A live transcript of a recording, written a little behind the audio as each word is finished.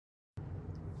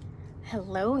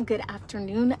Hello and good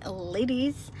afternoon,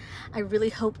 ladies. I really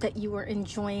hope that you are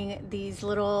enjoying these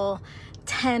little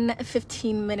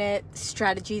 10-15 minute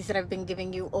strategies that I've been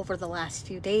giving you over the last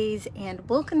few days and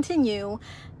will continue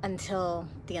until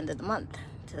the end of the month,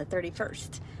 to the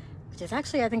 31st, which is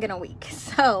actually, I think, in a week.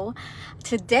 So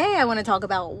today I want to talk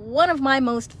about one of my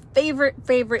most favorite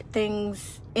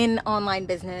things in online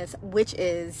business, which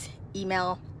is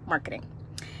email marketing.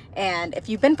 And if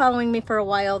you've been following me for a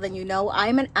while, then you know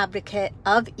I'm an advocate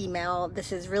of email.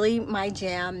 This is really my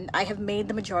jam. I have made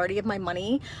the majority of my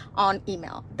money on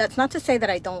email. That's not to say that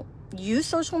I don't use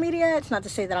social media. It's not to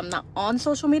say that I'm not on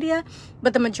social media,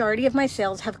 but the majority of my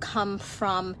sales have come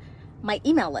from my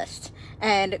email list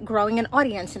and growing an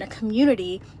audience and a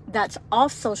community that's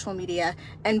off social media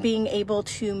and being able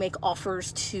to make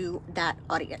offers to that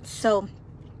audience. So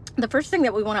the first thing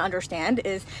that we want to understand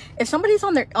is if somebody's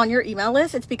on your email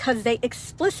list, it's because they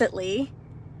explicitly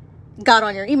got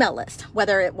on your email list,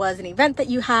 whether it was an event that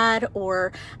you had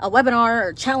or a webinar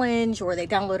or challenge, or they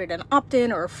downloaded an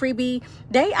opt-in or a freebie.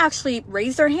 They actually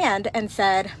raised their hand and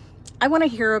said, I want to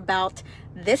hear about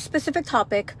this specific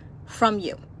topic from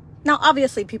you. Now,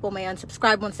 obviously people may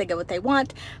unsubscribe once they get what they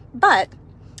want, but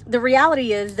the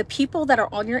reality is the people that are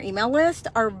on your email list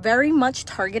are very much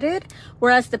targeted,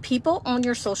 whereas the people on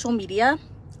your social media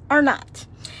are not.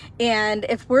 And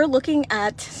if we're looking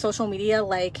at social media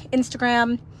like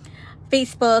Instagram,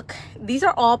 Facebook, these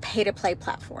are all pay-to-play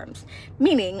platforms,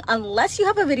 meaning unless you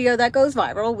have a video that goes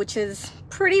viral, which is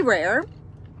pretty rare,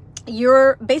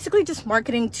 you're basically just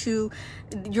marketing to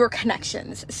your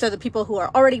connections. So the people who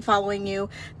are already following you,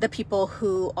 the people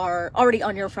who are already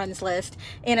on your friends list,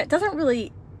 and it doesn't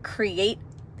really create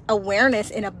awareness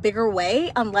in a bigger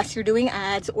way unless you're doing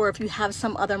ads or if you have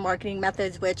some other marketing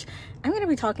methods, which I'm going to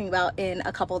be talking about in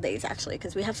a couple of days actually,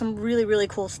 because we have some really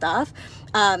cool stuff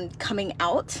coming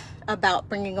out about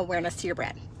bringing awareness to your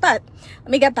brand. But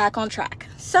let me get back on track.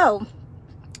 So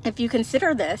if you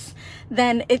consider this,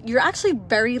 then you're actually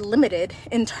very limited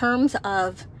in terms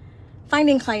of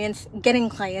finding clients, getting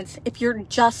clients, if you're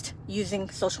just using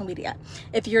social media,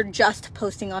 if you're just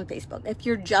posting on Facebook, if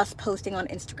you're just posting on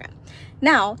Instagram.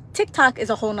 Now, TikTok is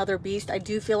a whole nother beast. I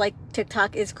do feel like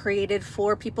TikTok is created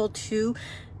for people to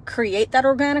create that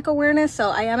organic awareness. So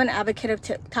I am an advocate of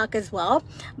TikTok as well,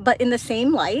 but in the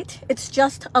same light, it's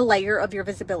just a layer of your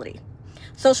visibility.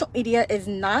 Social media is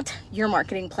not your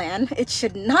marketing plan. It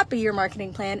should not be your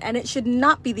marketing plan, and it should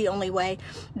not be the only way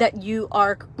that you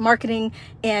are marketing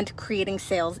and creating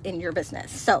sales in your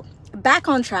business. So back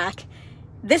on track.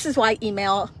 This is why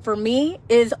email for me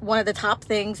is one of the top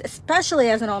things,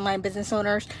 especially as an online business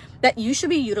owner, that you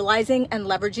should be utilizing and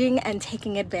leveraging and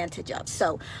taking advantage of.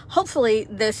 So hopefully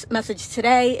this message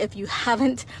today, if you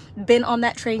haven't been on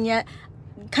that train yet,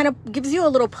 kind of gives you a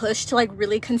little push to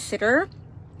really consider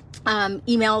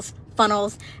emails,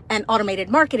 funnels, and automated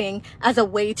marketing as a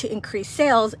way to increase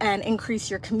sales and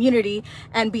increase your community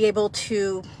and be able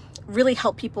to really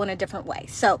help people in a different way.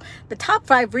 So the top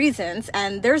 5 reasons,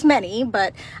 and there's many,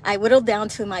 but I whittled down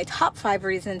to my top 5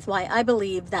 reasons why I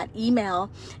believe that email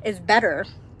is better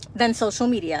than social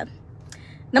media.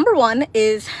 Number 1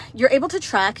 is you're able to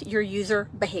track your user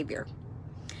behavior.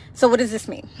 So what does this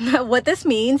mean? What this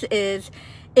means is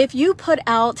if you put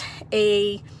out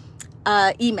a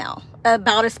email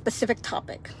about a specific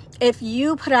topic, if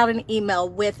you put out an email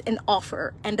with an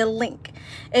offer and a link,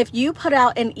 if you put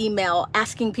out an email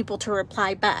asking people to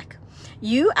reply back,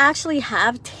 you actually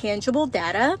have tangible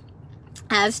data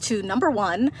as to, number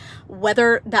 1,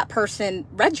 whether that person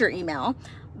read your email,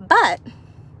 but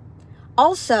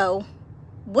also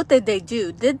what did they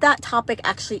do? Did that topic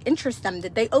actually interest them?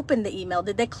 Did they open the email?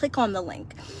 Did they click on the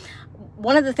link?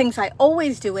 One of the things I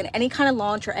always do in any kind of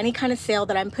launch or any kind of sale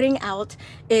that I'm putting out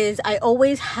is I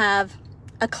always have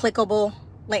a clickable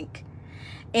link.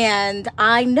 And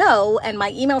I know, and my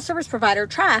email service provider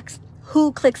tracks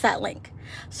who clicks that link.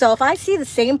 So if I see the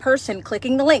same person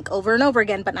clicking the link over and over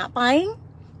again but not buying,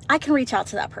 I can reach out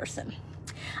to that person.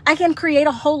 I can create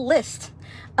a whole list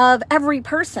of every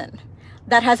person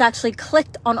that has actually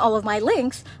clicked on all of my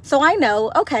links. So I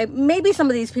know, okay, maybe some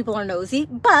of these people are nosy,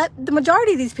 but the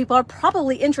majority of these people are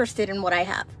probably interested in what I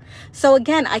have. So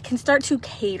again, I can start to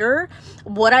cater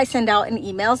what I send out in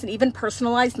emails and even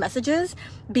personalized messages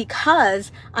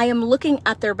because I am looking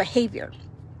at their behavior.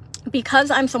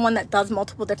 Because I'm someone that does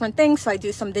multiple different things, so I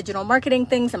do some digital marketing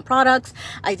things and products,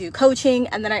 I do coaching,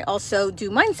 and then I also do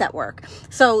mindset work.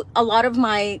 So a lot of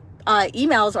my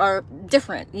emails are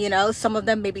different. You know, some of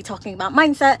them may be talking about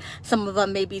mindset, some of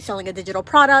them may be selling a digital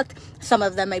product, some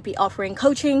of them might be offering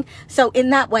coaching. So in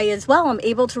that way as well, I'm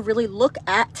able to really look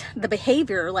at the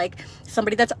behavior, like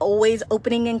somebody that's always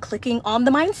opening and clicking on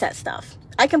the mindset stuff.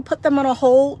 I can put them on a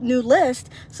whole new list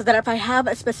so that if I have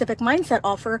a specific mindset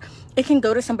offer, it can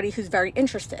go to somebody who's very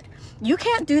interested. You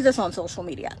can't do this on social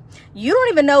media. You don't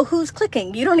even know who's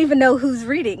clicking. You don't even know who's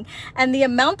reading. And the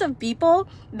amount of people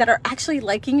that are actually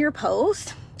liking your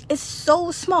post is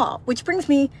so small, which brings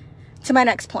me to my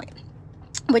next point,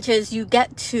 which is you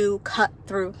get to cut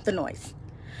through the noise.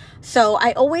 So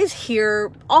I always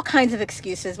hear all kinds of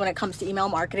excuses when it comes to email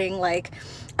marketing, like,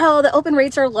 oh, the open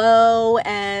rates are low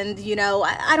and, you know,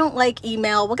 I don't like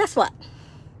email. Well, guess what?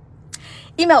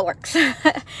 Email works.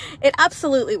 It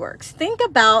absolutely works. Think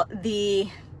about the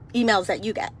emails that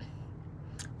you get,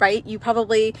 right? You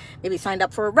probably maybe signed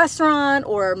up for a restaurant,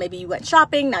 or maybe you went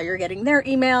shopping. Now you're getting their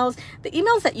emails. The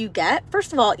emails that you get,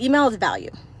 first of all, email is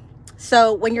value.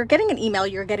 So when you're getting an email,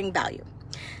 you're getting value.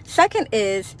 Second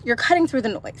is you're cutting through the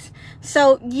noise.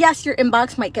 So yes, your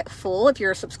inbox might get full if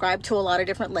you're subscribed to a lot of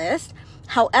different lists.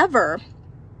 However,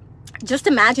 just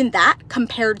imagine that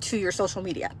compared to your social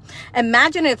media.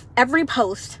 Imagine if every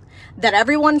post that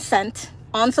everyone sent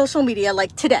on social media,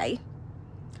 like today,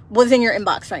 was in your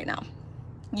inbox right now.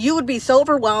 You would be so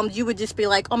overwhelmed. You would just be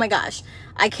like, oh my gosh,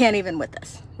 I can't even with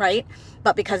this, right?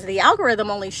 But because the algorithm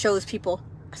only shows people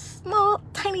a small,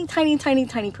 tiny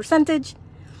percentage,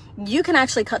 you can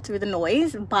actually cut through the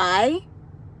noise by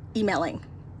emailing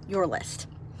your list.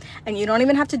 And you don't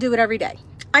even have to do it every day.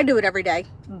 I do it every day,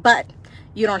 but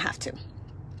you don't have to.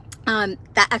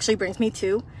 That actually brings me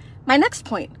to my next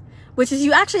point, which is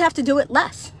you actually have to do it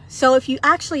less. So if you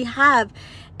actually have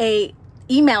a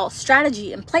email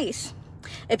strategy in place,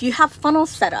 if you have funnels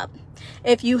set up,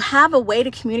 if you have a way to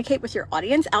communicate with your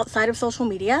audience outside of social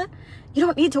media, you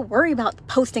don't need to worry about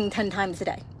posting 10 times a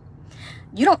day.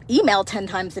 You don't email 10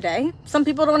 times a day. Some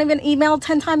people don't even email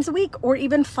 10 times a week or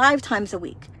even 5 times a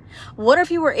week. What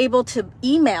if you were able to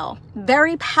email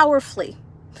very powerfully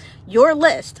your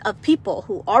list of people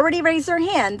who already raised their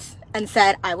hands and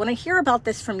said, I want to hear about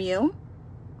this from you,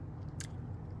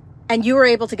 and you were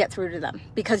able to get through to them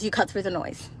because you cut through the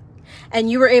noise, and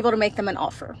you were able to make them an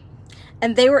offer,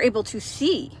 and they were able to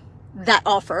see that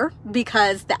offer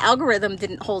because the algorithm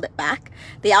didn't hold it back.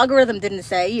 The algorithm didn't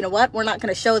say, you know what, we're not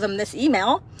going to show them this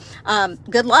email.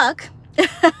 Good luck.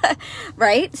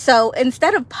 Right? So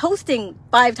instead of posting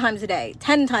 5 times a day,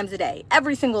 10 times a day,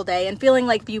 every single day, and feeling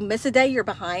like if you miss a day, you're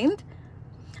behind,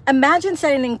 imagine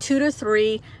sending 2 to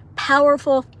 3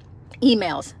 powerful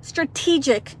emails,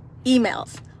 strategic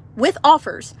emails with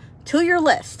offers to your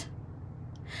list.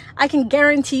 I can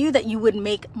guarantee you that you would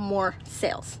make more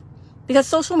sales. Because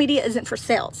social media isn't for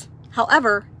sales.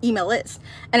 However, email is.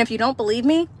 And if you don't believe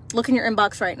me, look in your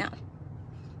inbox right now.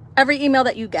 Every email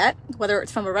that you get, whether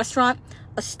it's from a restaurant,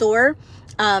 a store,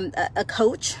 a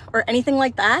coach, or anything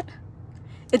like that,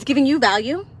 it's giving you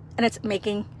value and it's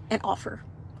making an offer.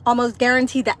 Almost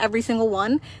guaranteed that every single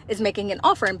one is making an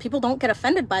offer, and people don't get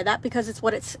offended by that because it's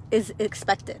what is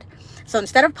expected. So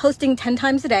instead of posting 10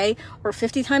 times a day or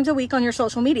 50 times a week on your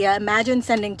social media, imagine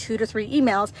sending 2 to 3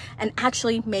 emails and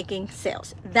actually making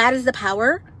sales. That is the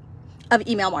power of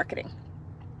email marketing.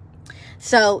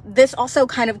 So this also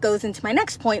kind of goes into my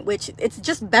next point, which it's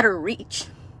just better reach.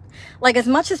 Like, as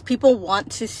much as people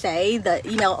want to say the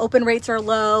email open rates are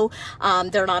low,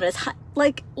 they're not as high,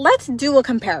 like, let's do a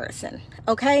comparison.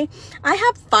 Okay, I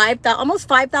have almost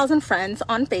 5,000 friends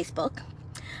on Facebook.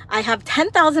 I have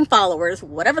 10,000 followers,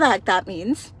 whatever the heck that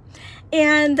means.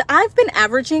 And I've been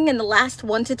averaging in the last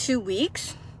 1 to 2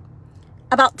 weeks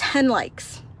about 10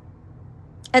 likes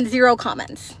and 0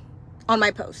 comments on my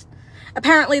post.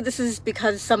 Apparently this is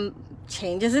because some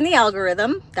changes in the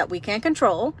algorithm that we can't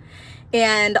control.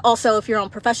 And also, if you're on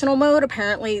professional mode,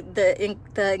 apparently the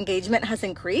engagement has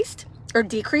increased or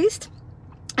decreased.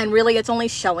 And really, it's only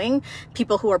showing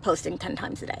people who are posting 10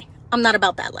 times a day. I'm not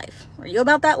about that life. Are you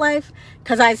about that life?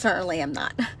 Because I certainly am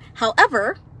not.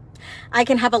 However, I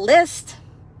can have a list.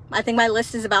 I think my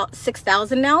list is about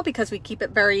 6,000 now because we keep it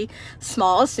very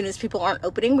small. As soon as people aren't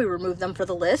opening, we remove them for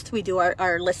the list. We do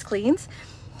our list cleans.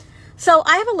 So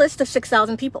I have a list of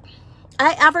 6,000 people.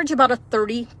 I average about a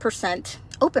 30%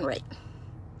 open rate.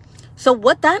 So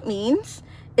what that means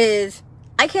is,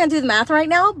 I can't do the math right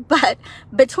now, but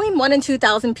between 1,000 and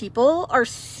 2,000 people are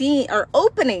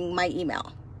opening my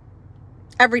email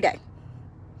every day.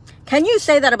 Can you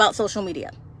say that about social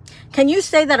media? Can you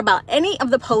say that about any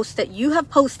of the posts that you have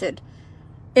posted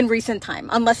in recent time,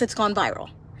 unless it's gone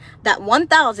viral? That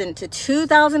 1,000 to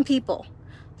 2,000 people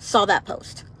saw that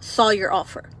post. saw your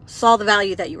offer, saw the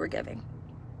value that you were giving.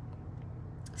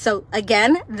 So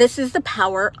again, this is the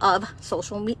power of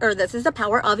social media, or this is the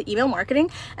power of email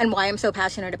marketing and why I'm so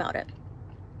passionate about it.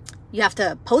 You have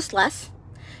to post less,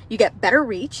 you get better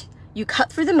reach, you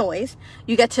cut through the noise,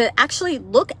 you get to actually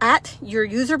look at your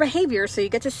user behavior, so you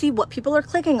get to see what people are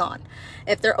clicking on.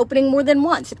 If they're opening more than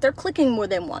once, if they're clicking more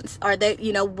than once, are they,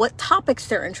 what topics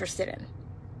they're interested in.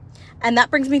 And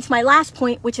that brings me to my last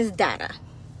point, which is data.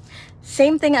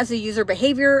 Same thing as the user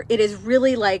behavior. It is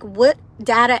really like, what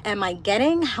data am I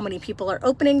getting? How many people are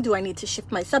opening? Do I need to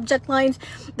shift my subject lines?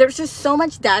 There's just so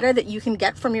much data that you can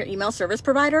get from your email service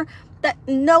provider that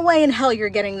no way in hell you're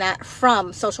getting that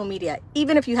from social media.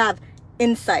 Even if you have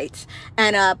insights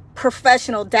and a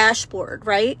professional dashboard,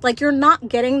 right? Like, you're not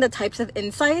getting the types of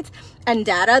insights and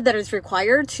data that is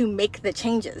required to make the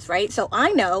changes, right? So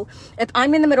I know if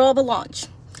I'm in the middle of a launch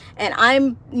and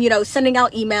I'm, sending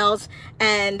out emails,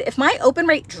 and if my open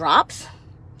rate drops,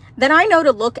 then I know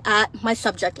to look at my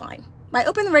subject line. My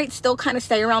open rates still kind of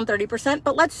stay around 30%,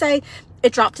 but let's say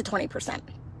it dropped to 20%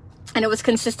 and it was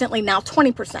consistently now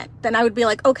 20%. Then I would be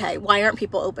like, okay, why aren't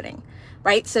people opening,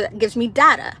 right? So that gives me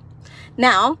data.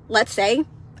 Now, let's say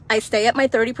I stay at my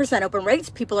 30% open rates,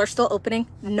 people are still opening,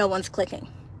 no one's clicking.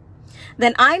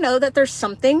 Then I know that there's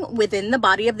something within the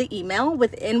body of the email,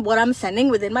 within what I'm sending,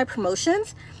 within my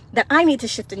promotions, that I need to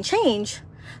shift and change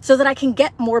so that I can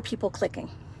get more people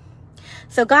clicking.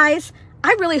 So guys,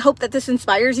 I really hope that this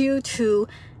inspires you to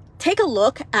take a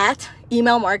look at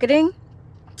email marketing.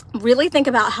 Really think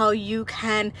about how you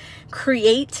can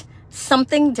create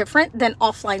something different than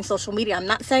offline social media. I'm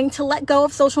not saying to let go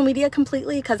of social media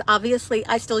completely, because obviously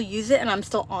I still use it and I'm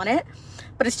still on it,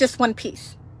 but it's just one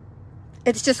piece.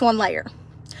 It's just one layer.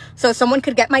 So someone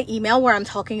could get my email where I'm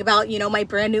talking about, my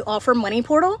brand new offer, Money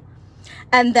Portal.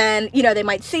 And then, they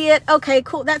might see it. Okay,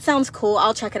 cool. That sounds cool.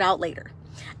 I'll check it out later.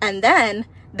 And then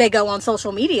they go on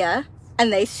social media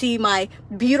and they see my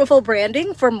beautiful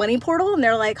branding for Money Portal. And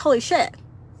they're like, holy shit,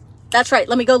 that's right.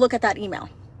 Let me go look at that email.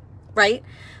 Right?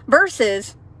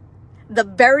 Versus the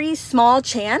very small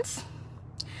chance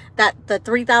that the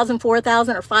 3,000,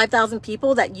 4,000, or 5,000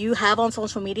 people that you have on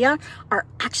social media are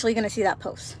actually going to see that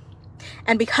post.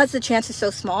 And because the chance is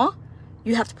so small,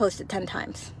 you have to post it 10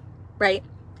 times, right?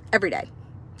 Every day.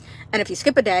 And if you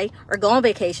skip a day or go on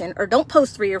vacation or don't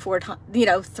post 3 or 4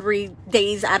 times, 3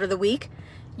 days out of the week,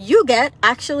 you get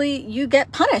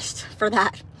punished for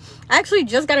that. I actually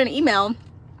just got an email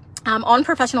on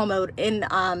professional mode in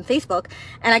Facebook,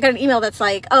 and I got an email that's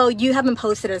like, oh, you haven't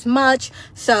posted as much,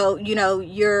 so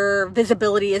your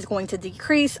visibility is going to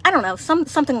decrease. I don't know,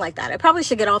 something like that. I probably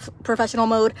should get off professional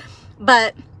mode,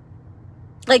 but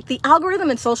like, the algorithm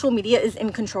in social media is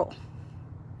in control.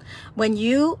 When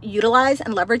you utilize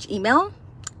and leverage email,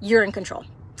 you're in control.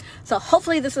 So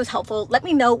hopefully this was helpful. Let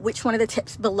me know which one of the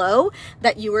tips below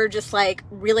that you were just like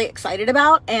really excited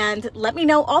about, and let me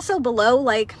know also below,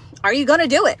 like, are you going to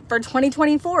do it for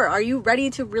 2024? Are you ready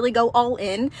to really go all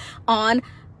in on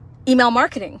email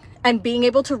marketing and being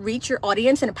able to reach your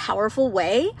audience in a powerful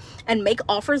way and make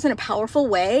offers in a powerful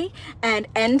way and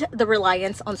end the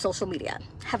reliance on social media?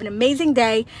 Have an amazing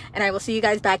day, and I will see you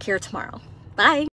guys back here tomorrow. Bye.